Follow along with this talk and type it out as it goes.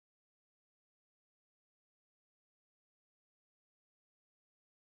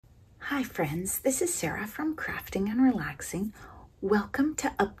Hi friends, this is Sarah from Crafting and Relaxing. Welcome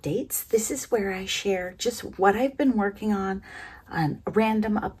to Updates. This is where I share just what I've been working on, a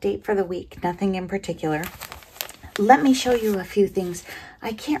random update for the week, nothing in particular. Let me show you a few things.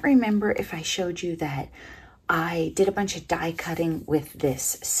 I can't remember if I showed you that I did a bunch of die cutting with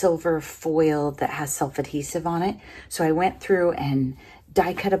this silver foil that has self-adhesive on it. So I went through and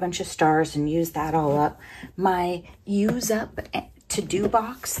die cut a bunch of stars and used that all up. My use up to-do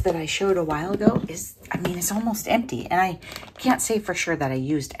box that I showed a while ago is, it's almost empty, and I can't say for sure that I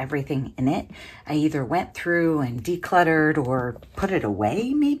used everything in it. I either went through and decluttered or put it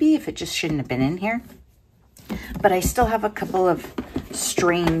away, maybe, if it just shouldn't have been in here. But I still have a couple of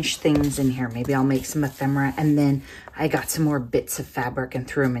strange things in here. Maybe I'll make some ephemera, and then I got some more bits of fabric and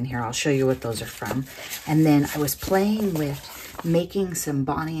threw them in here. I'll show you what those are from. And then I was playing with making some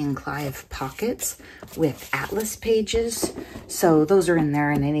Bonnie and Clyde pockets with atlas pages. So those are in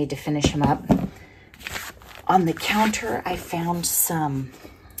there and I need to finish them up. On the counter, I found some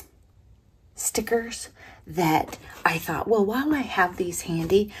stickers that I thought, well, while I have these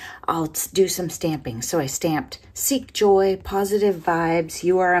handy, I'll do some stamping. So I stamped Seek Joy, Positive Vibes,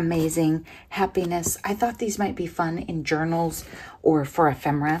 You Are Amazing, Happiness. I thought these might be fun in journals or for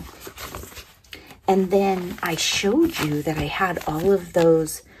ephemera. And then I showed you that I had all of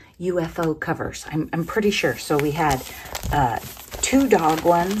those UFO covers. I'm pretty sure. So we had 2 dog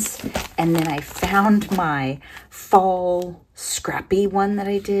ones, and then I found my fall scrappy one that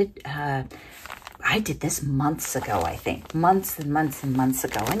I did. I did this months ago, I think. Months and months and months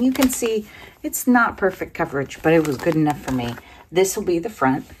ago. And you can see it's not perfect coverage, but it was good enough for me. This will be the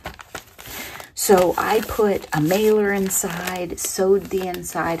front. So I put a mailer inside, sewed the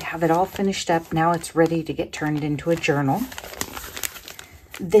inside, have it all finished up. Now it's ready to get turned into a journal.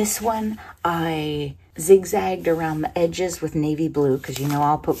 This one, I zigzagged around the edges with navy blue, because you know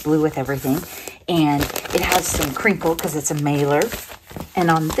I'll put blue with everything. And it has some crinkle because it's a mailer. And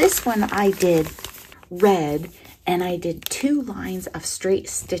on this one, I did red, and I did 2 lines of straight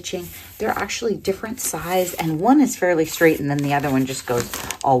stitching. They're actually different size, and one is fairly straight, and then the other one just goes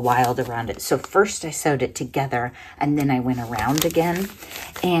all wild around it. So first I sewed it together, and then I went around again,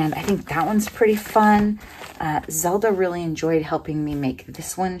 and I think that one's pretty fun. Zelda really enjoyed helping me make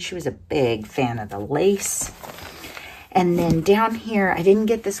this one. She was a big fan of the lace. And then down here, I didn't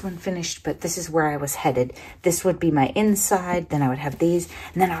get this one finished, but this is where I was headed. This would be my inside, then I would have these.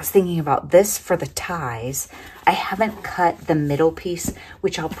 And then I was thinking about this for the ties. I haven't cut the middle piece,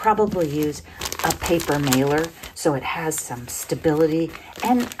 which I'll probably use a paper mailer so it has some stability.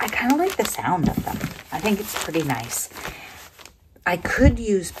 And I kind of like the sound of them. I think it's pretty nice. I could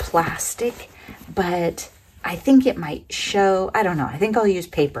use plastic, but I think it might show. I don't know. I think I'll use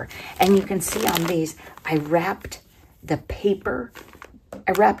paper. And you can see on these, I wrapped the paper.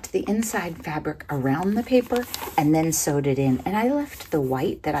 I wrapped the inside fabric around the paper and then sewed it in. And I left the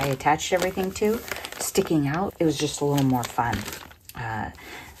white that I attached everything to sticking out. It was just a little more fun.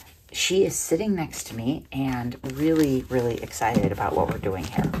 She is sitting next to me and really, really excited about what we're doing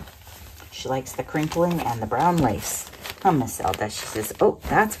here. She likes the crinkling and the brown lace. Oh, Miss Zelda, she says, oh,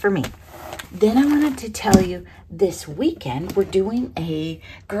 that's for me. Then I wanted to tell you this weekend, we're doing a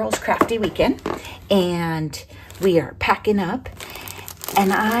girls' crafty weekend, and we are packing up.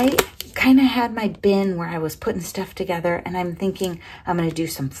 And I kind of had my bin where I was putting stuff together, and I'm thinking I'm going to do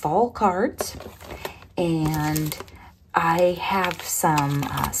some fall cards, and I have some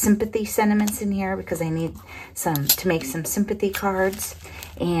sympathy sentiments in here because I need some to make some sympathy cards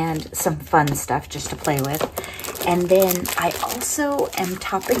and some fun stuff just to play with. And then I also am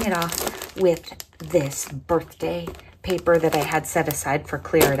topping it off with this birthday paper that I had set aside for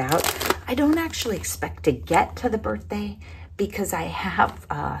Clear It Out. I don't actually expect to get to the birthday because I have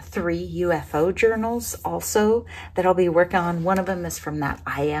 3 UFO journals also that I'll be working on. One of them is from that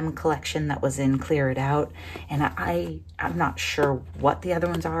I Am collection that was in Clear It Out. And I'm not sure what the other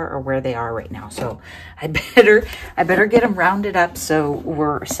ones are or where they are right now. So I better get them rounded up so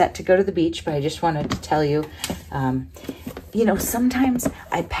we're set to go to the beach. But I just wanted to tell you, you know, sometimes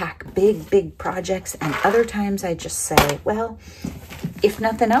I pack big projects, and other times I just say, well, if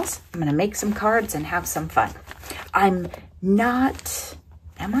nothing else, I'm going to make some cards and have some fun. I'm not,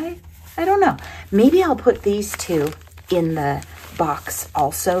 am I? I don't know. Maybe I'll put these 2 in the box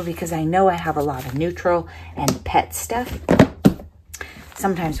also, because I know I have a lot of neutral and pet stuff.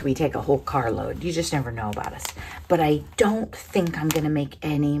 Sometimes we take a whole carload. You just never know about us. But I don't think I'm going to make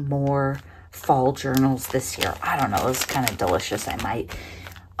any more fall journals this year. I don't know. It's kind of delicious. I might.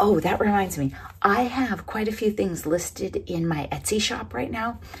 Oh, that reminds me. I have quite a few things listed in my Etsy shop right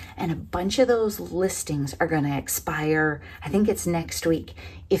now, and a bunch of those listings are going to expire. I think it's next week.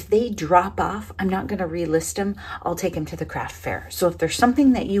 If they drop off, I'm not going to relist them. I'll take them to the craft fair. So if there's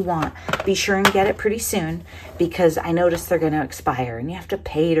something that you want, be sure and get it pretty soon, because I noticed they're going to expire and you have to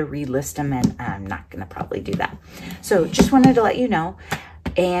pay to relist them, and I'm not going to probably do that. So just wanted to let you know.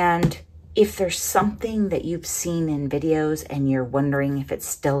 And if there's something that you've seen in videos and you're wondering if it's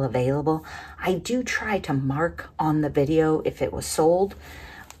still available, I do try to mark on the video if it was sold.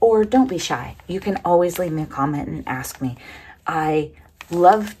 Or don't be shy. You can always leave me a comment and ask me. I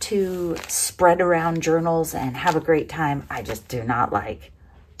love to spread around journals and have a great time. I just do not like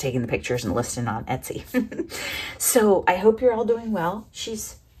taking the pictures and listing on Etsy. So I hope you're all doing well.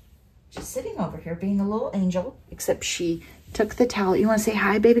 She's just sitting over here being a little angel, except she took the towel. You want to say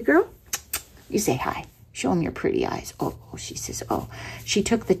hi, baby girl? You say hi. Show them your pretty eyes. Oh, she says, oh. She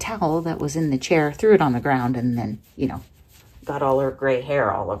took the towel that was in the chair, threw it on the ground, and then, you know, got all her gray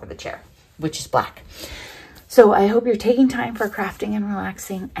hair all over the chair, which is black. So I hope you're taking time for crafting and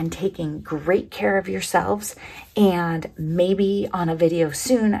relaxing and taking great care of yourselves. And maybe on a video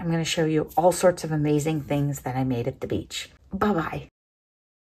soon, I'm going to show you all sorts of amazing things that I made at the beach. Bye-bye.